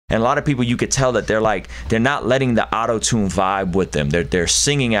And a lot of people, you could tell that they're not letting the auto-tune vibe with them. They're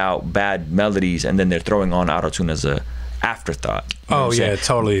singing out bad melodies and then they're throwing on auto-tune as a afterthought. You know oh yeah,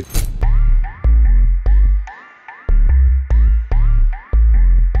 totally.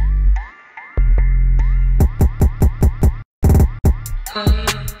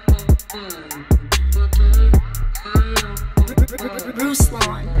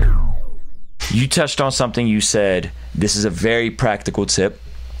 Ruslan. You touched on something. You said this is a very practical tip.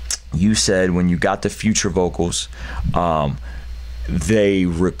 You said when you got the future vocals, they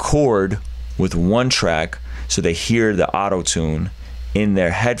record with one track, so they hear the auto-tune in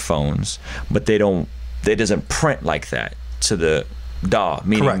their headphones, but they doesn't print like that to the DAW,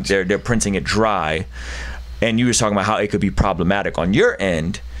 meaning Correct. they're printing it dry. And you were talking about how it could be problematic on your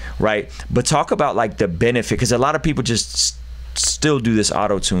end, right? But talk about like the benefit, because a lot of people just still do this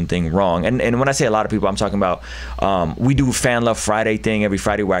auto-tune thing wrong. And when I say a lot of people, I'm talking about we do Fan Love Friday thing every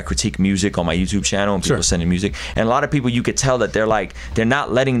Friday where I critique music on my YouTube channel and people send in music. And a lot of people, you could tell that they're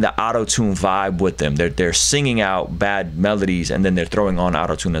not letting the auto-tune vibe with them. They're singing out bad melodies and then they're throwing on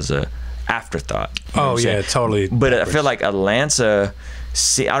auto-tune as a afterthought. You know oh yeah, totally. But I feel like Atlanta,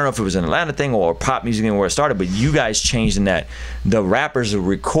 I don't know if it was an Atlanta thing or a pop music thing where it started, but you guys changed in that the rappers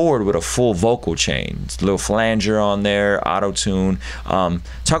record with a full vocal chain, a little flanger on there, auto-tune.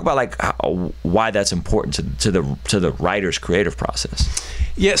 Talk about like why that's important to the writer's creative process.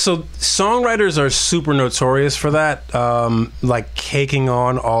 Yeah, so songwriters are super notorious for that, like caking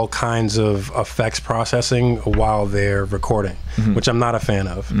on all kinds of effects processing while they're recording, which I'm not a fan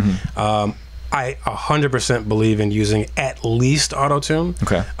of. I 100% believe in using at least auto-tune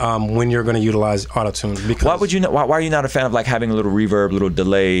when you're going to utilize auto-tune. Because why are you not a fan of like having a little reverb, a little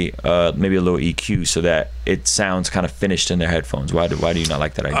delay, maybe a little EQ so that it sounds kind of finished in their headphones? Why do you not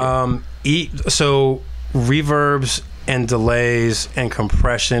like that idea? So reverbs and delays and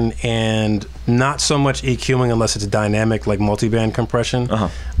compression, and not so much EQing unless it's dynamic like multiband compression.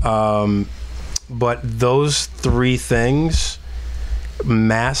 But those three things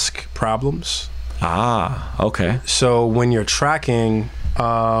mask problems. Okay. So when you're tracking,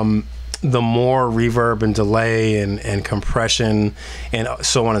 the more reverb and delay and compression and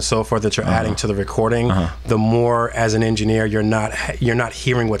so on and so forth that you're adding to the recording, the more as an engineer you're not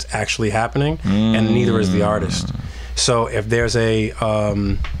hearing what's actually happening, and neither is the artist. So if there's a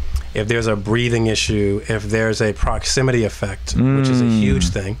breathing issue, if there's a proximity effect, which is a huge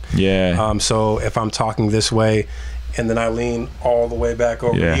thing. Yeah. So if I'm talking this way and then I lean all the way back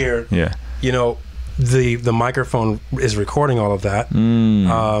over here, you know, the microphone is recording all of that.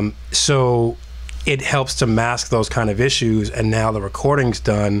 So it helps to mask those kind of issues, and now the recording's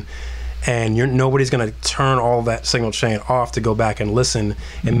done, and nobody's going to turn all that signal chain off to go back and listen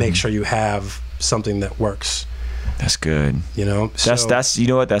and make sure you have something that works. That's good. You know, that's you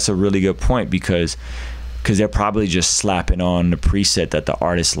know what, that's a really good point, because they're probably just slapping on the preset that the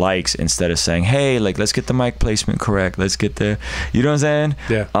artist likes instead of saying, hey, like, let's get the mic placement correct, let's get the, you know what I'm saying?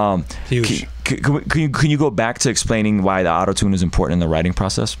 Yeah. Huge. Can you go back to explaining why the auto-tune is important in the writing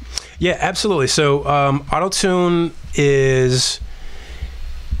process? Yeah, absolutely. So auto-tune is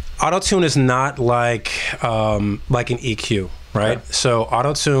not like an EQ, right? Okay. So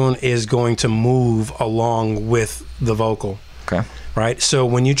auto-tune is going to move along with the vocal. Okay. Right? So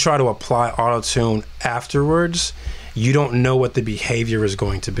when you try to apply auto-tune afterwards, you don't know what the behavior is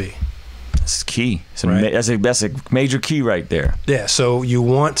going to be. That's key. That's a major key right there. Yeah, so you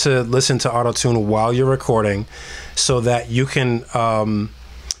want to listen to auto-tune while you're recording so that you can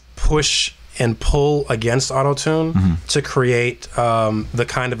push and pull against auto-tune to create the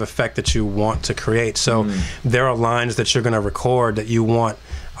kind of effect that you want to create. So there are lines that you're going to record that you want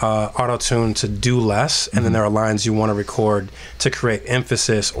auto-tune to do less, and then there are lines you want to record to create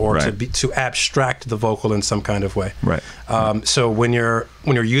emphasis or to abstract the vocal in some kind of way. Right. So when you're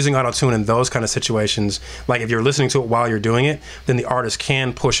using auto-tune in those kind of situations, like if you're listening to it while you're doing it, then the artist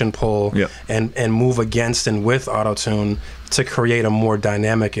can push and pull and move against and with auto-tune to create a more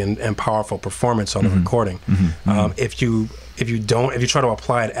dynamic and powerful performance on the recording. If you try to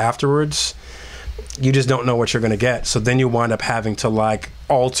apply it afterwards, you just don't know what you're going to get. So then you wind up having to like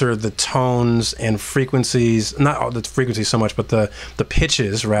alter the tones and frequencies, not the frequencies so much, but the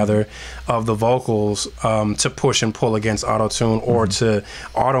pitches rather of the vocals to push and pull against auto-tune or to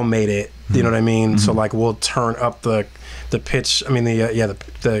automate it. You know what I mean? So like we'll turn up the pitch, I mean the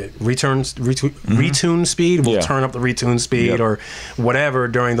retune speed, we'll turn up the retune speed or whatever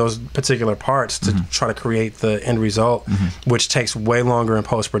during those particular parts to try to create the end result, which takes way longer in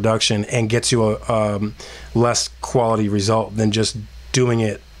post-production and gets you a less quality result than just doing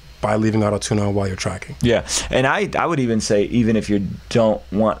it by leaving auto-tune on while you're tracking. Yeah, and I would even say, even if you don't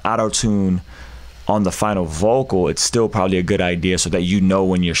want auto-tune on the final vocal, it's still probably a good idea so that you know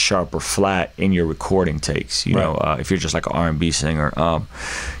when you're sharp or flat in your recording takes. You know, if you're just like an R&B singer.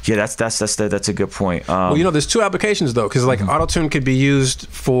 Yeah, that's a good point. Well, you know, there's two applications though, because like auto-tune could be used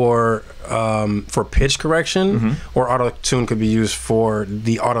for pitch correction, or auto-tune could be used for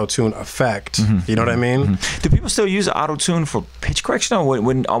the auto-tune effect. You know what I mean? Do people still use auto-tune for pitch correction, or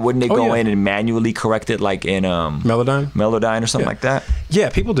wouldn't they go in and manually correct it, like in Melodyne or something like that? Yeah,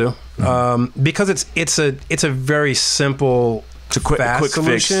 people do. Because it's a very simple, fast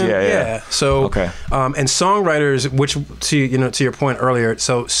solution. Fix. Yeah. So and songwriters, which to your point earlier,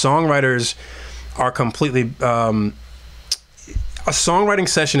 so songwriters are completely a songwriting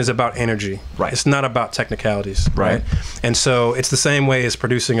session is about energy. Right. It's not about technicalities. Right. And so it's the same way as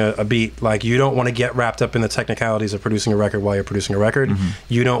producing a beat. Like, you don't want to get wrapped up in the technicalities of producing a record while you're producing a record.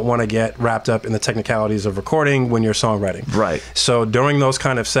 You don't want to get wrapped up in the technicalities of recording when you're songwriting. Right. So during those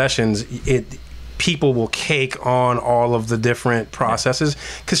kind of sessions, people will cake on all of the different processes,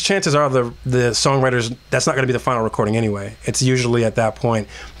 because chances are the songwriters, that's not going to be the final recording anyway. It's usually at that point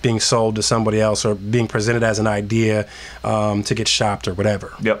being sold to somebody else or being presented as an idea to get shopped or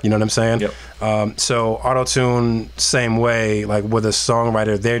whatever. You know what I'm saying? So auto-tune, same way, like with a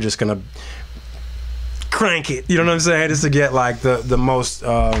songwriter, they're just going to crank it, you know what I'm saying, just to get like the most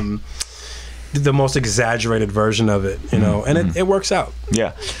exaggerated version of it, you know, and it works out.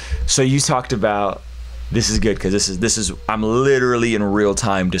 Yeah. So you talked about, this is good, because this is I'm literally in real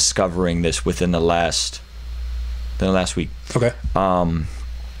time discovering this within the last week. Okay.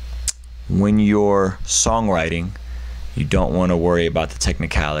 When you're songwriting, you don't want to worry about the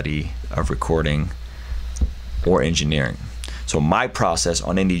technicality of recording or engineering. So my process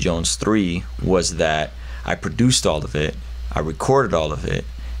on Indie Jones 3 was that I produced all of it, I recorded all of it,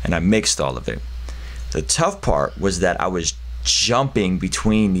 and I mixed all of it. The tough part was that I was jumping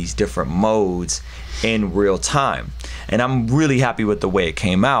between these different modes in real time, and I'm really happy with the way it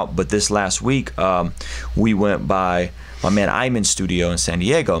came out. But this last week, we went by my man Amon's studio in San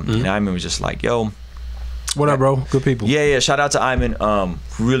Diego, and Amond was just like, yo, what up, bro? Good people. Yeah, shout out to Amond.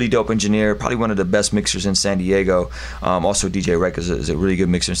 Really dope engineer, probably one of the best mixers in San Diego. Also DJ Rec is a really good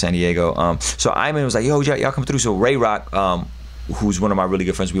mixer in San Diego. So Amond was like, yo, y'all come through. So Ray Rock, who's one of my really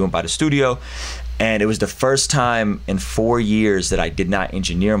good friends, we went by the studio, and it was the first time in 4 years that I did not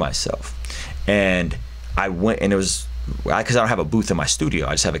engineer myself. And I went, and it was because I don't have a booth in my studio,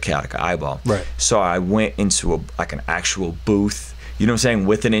 I just have a chaotic eyeball. Right. So I went into an actual booth, you know what I'm saying,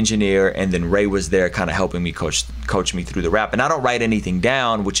 with an engineer, and then Ray was there kind of helping me coach me through the rap. And I don't write anything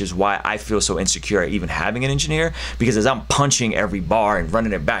down, which is why I feel so insecure even having an engineer, because as I'm punching every bar and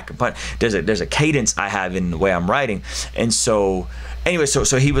running it back and punch, there's a cadence I have in the way I'm writing. And so anyway, so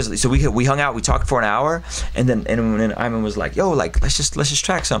we hung out, we talked for an hour, and then Amond was like, yo, like let's just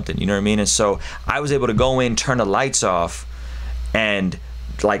track something, you know what I mean? And so I was able to go in, turn the lights off, and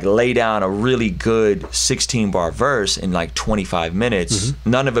like lay down a really good 16-bar verse in like 25 minutes.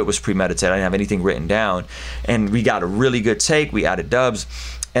 None of it was premeditated. I didn't have anything written down, and we got a really good take. We added dubs,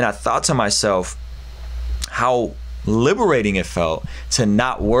 and I thought to myself how liberating it felt to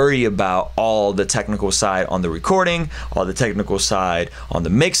not worry about all the technical side on the recording, all the technical side on the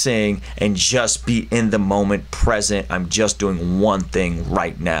mixing, and just be in the moment, present. I'm just doing one thing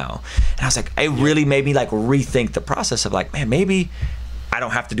right now. And I was like, it really made me like rethink the process of like, man, maybe I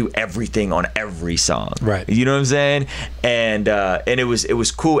don't have to do everything on every song. Right. You know what I'm saying? And it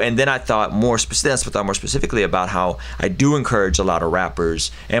was cool. And then I thought more specifically about how I do encourage a lot of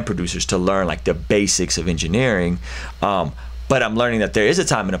rappers and producers to learn like the basics of engineering. But I'm learning that there is a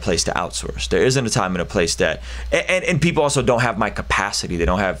time and a place to outsource. There isn't a time and a place that, and people also don't have my capacity. They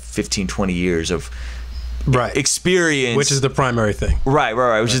don't have 15, 20 years of experience, which is the primary thing. Right,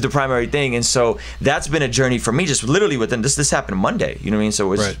 which is the primary thing. And so that's been a journey for me, just literally within this happened Monday, you know what I mean? So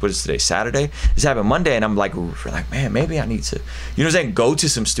what is today, Saturday? This happened Monday, and I'm like, man, maybe I need to, you know what I'm saying, go to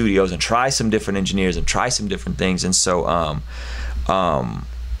some studios and try some different engineers and try some different things. And so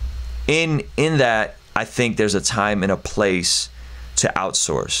in that, I think there's a time and a place to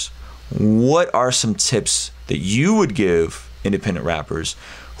outsource. What are some tips that you would give independent rappers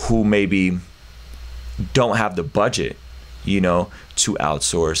who maybe don't have the budget, you know, to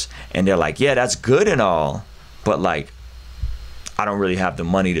outsource, and they're like, yeah, that's good and all, but like I don't really have the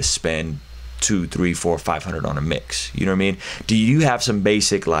money to spend $200, $300, $400, $500 on a mix, you know what I mean? Do you have some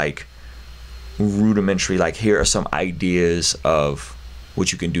basic like rudimentary, like here are some ideas of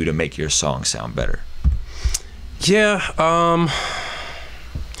what you can do to make your song sound better? Yeah,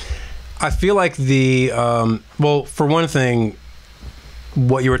 I feel like well, for one thing,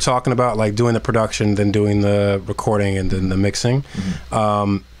 what you were talking about, like doing the production, then doing the recording, and then the mixing,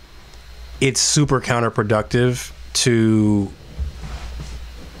 it's super counterproductive to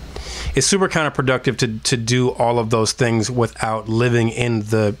do all of those things without living in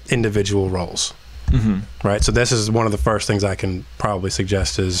the individual roles. Right. So this is one of the first things I can probably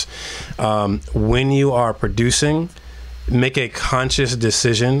suggest is when you are producing, make a conscious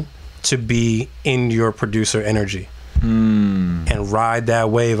decision to be in your producer energy and ride that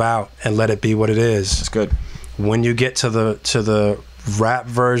wave out and let it be what it is. That's good. When you get to the rap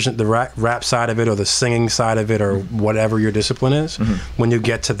version, the rap side of it, or the singing side of it, or whatever your discipline is, when you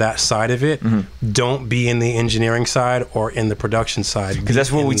get to that side of it, don't be in the engineering side or in the production side. Because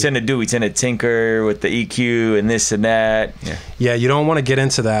that's what we tend to do. We tend to tinker with the EQ and this and that. Yeah, you don't want to get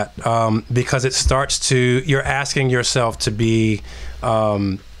into that because it starts to, you're asking yourself to be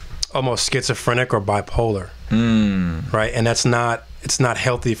almost schizophrenic or bipolar, right? And that's not, it's not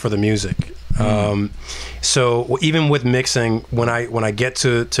healthy for the music. So even with mixing, when I get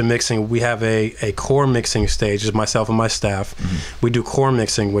to mixing, we have a core mixing stage, just myself and my staff. We do core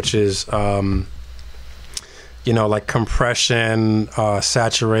mixing, which is you know, like compression,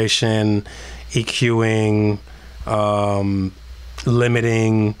 saturation, EQing,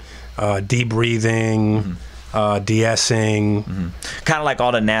 limiting, debreathing, de-essing. Kind of like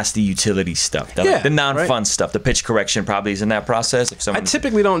all the nasty utility stuff, the non-fun stuff. The pitch correction probably is in that process. If someone, I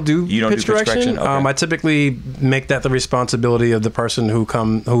typically don't do pitch correction. Okay. I typically make that the responsibility of the person who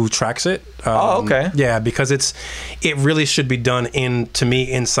tracks it. Yeah, because it really should be done to me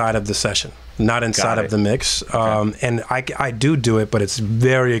inside of the session, not inside of the mix. And I do it, but it's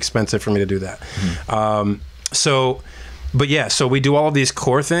very expensive for me to do that. But yeah, so we do all of these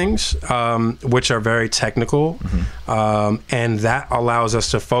core things, which are very technical, and that allows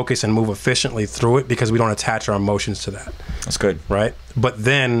us to focus and move efficiently through it because we don't attach our emotions to that. That's good. Right? But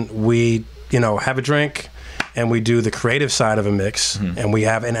then we, you know, have a drink and we do the creative side of a mix, and we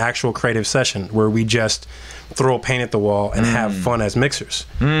have an actual creative session where we just throw paint at the wall and have fun as mixers.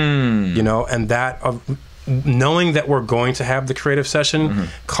 You know, and that, knowing that we're going to have the creative session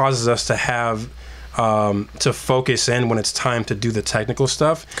causes us to have to focus in when it's time to do the technical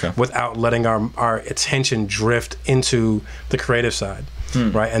stuff without letting our attention drift into the creative side.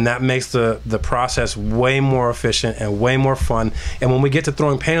 Right, and that makes the process way more efficient and way more fun. And when we get to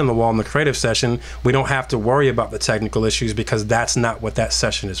throwing paint on the wall in the creative session, we don't have to worry about the technical issues because that's not what that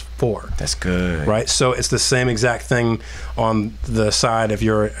session is for. That's good. Right, so it's the same exact thing on the side if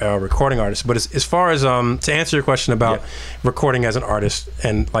you're a recording artist. But as far as to answer your question about recording as an artist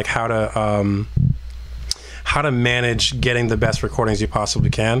and like how to manage getting the best recordings you possibly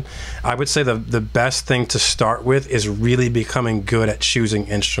can, I would say the best thing to start with is really becoming good at choosing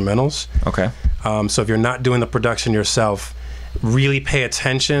instrumentals. Okay. So if you're not doing the production yourself, really pay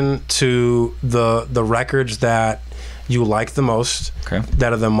attention to the records that you like the most,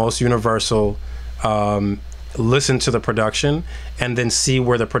 that are the most universal. Listen to the production and then see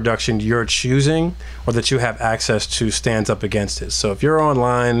where the production you're choosing or that you have access to stands up against it. So if you're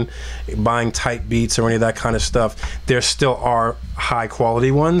online buying type beats or any of that kind of stuff, there still are high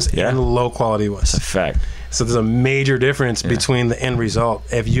quality ones and low quality ones. That's a fact. So there's a major difference between the end result.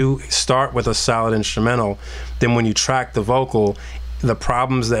 If you start with a solid instrumental, then when you track the vocal, the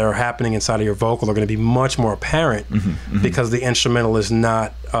problems that are happening inside of your vocal are going to be much more apparent because the instrumental is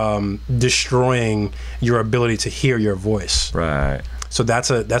not destroying your ability to hear your voice. Right. So that's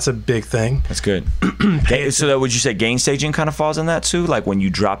a big thing. That's good. So that, would you say gain staging kind of falls in that too? Like when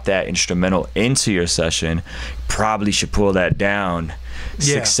you drop that instrumental into your session, probably should pull that down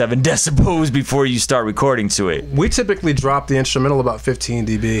 6-7 decibels before you start recording to it. We typically drop the instrumental about 15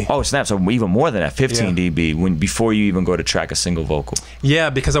 dB. Oh snap! So even more than that, 15 dB before you even go to track a single vocal. Yeah,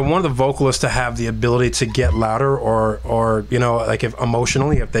 because I want the vocalist to have the ability to get louder, or you know, like if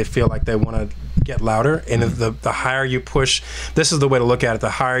emotionally, if they feel like they want to get louder, and if the higher you push, this is the way to look at it. The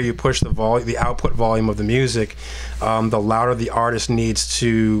higher you push the output volume of the music, the louder the artist needs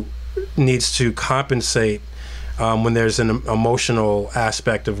to compensate. When there's an emotional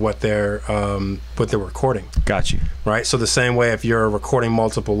aspect of what they're recording. Got you. Right. So the same way, if you're recording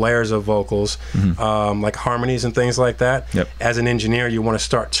multiple layers of vocals, like harmonies and things like that, as an engineer, you want to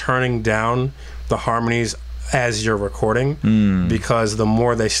start turning down the harmonies as you're recording, because the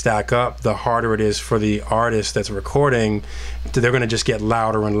more they stack up, the harder it is for the artist that's recording. They're going to just get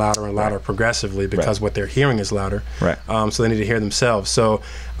louder and louder and louder progressively because what they're hearing is louder. Right. So they need to hear themselves. So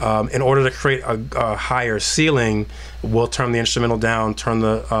in order to create a higher ceiling, we'll turn the instrumental down, turn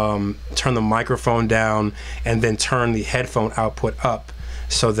the microphone down, and then turn the headphone output up,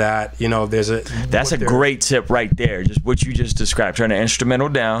 so that, you know, there's a... That's a great tip right there. Just what you just described. Turn the instrumental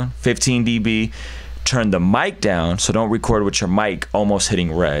down, 15 dB. Turn the mic down, so don't record with your mic almost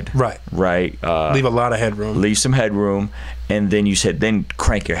hitting red. Right. Leave a lot of headroom. Leave some headroom. And then you said, then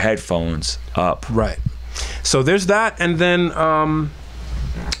crank your headphones up. Right. So there's that, and then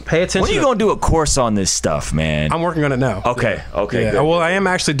pay attention. When are you going to do a course on this stuff, man? I'm working on it now. Okay, okay. Yeah. Good. Well, I am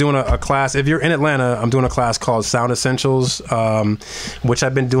actually doing a class. If you're in Atlanta, I'm doing a class called Sound Essentials, which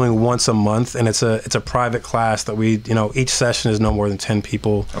I've been doing once a month, and it's a private class that we, you know, each session is no more than 10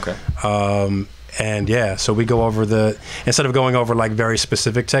 people. Okay. And yeah, so we go over instead of going over like very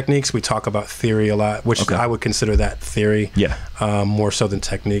specific techniques, we talk about theory a lot, which I would consider that theory. Yeah. More so than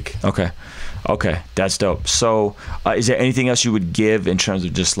technique. Okay. Okay, that's dope. So is there anything else you would give in terms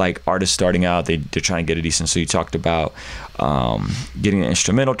of just like artists starting out, they're trying to get a decent, so you talked about getting the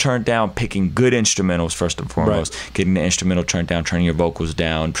instrumental turned down, picking good instrumentals first and foremost, getting the instrumental turned down, turning your vocals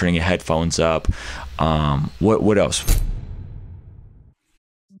down, turning your headphones up. What else?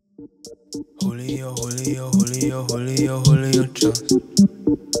 Julio, Julio, Julio, Julio, Julio Jones.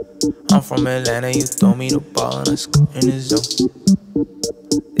 I'm from Atlanta, you throw me the ball and I score in the zone.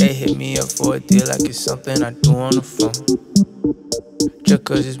 They hit me up for a deal like it's something I do on the phone. Just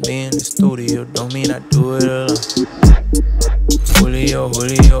cause it's me in the studio don't mean I do it alone. Julio,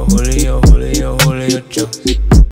 Julio, Julio, Julio, Julio Jones.